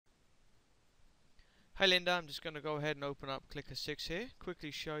Hi Linda, I'm just going to go ahead and open up Clicker 6 here, quickly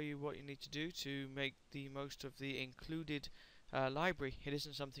show you what you need to do to make the most of the included library. It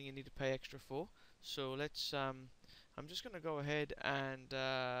isn't something you need to pay extra for. So I'm just going to go ahead and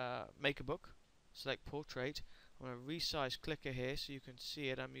make a book, select portrait. I'm going to resize Clicker here so you can see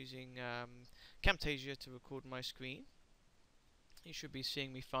it. I'm using Camtasia to record my screen. You should be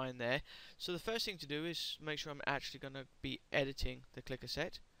seeing me fine there. So the first thing to do is make sure I'm actually going to be editing the Clicker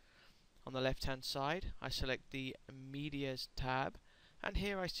set. On the left hand side I select the Medias tab, and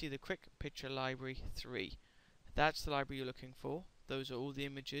here I see the Quick Picture Library 3. That's the library you're looking for. Those are all the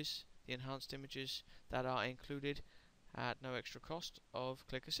images, the enhanced images that are included at no extra cost of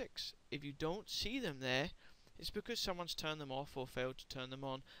Clicker 6. If you don't see them there, it's because someone's turned them off or failed to turn them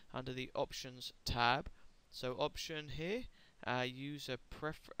on under the Options tab. So option here,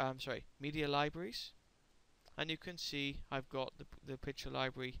 Media Libraries, and you can see I've got the picture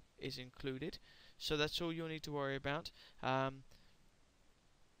library is included, so that's all you'll need to worry about. I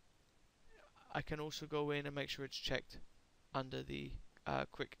can also go in and make sure it's checked under the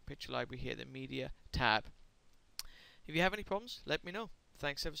Quick Picture Library here, the Media tab. If you have any problems, let me know.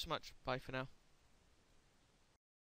 Thanks ever so much. Bye for now.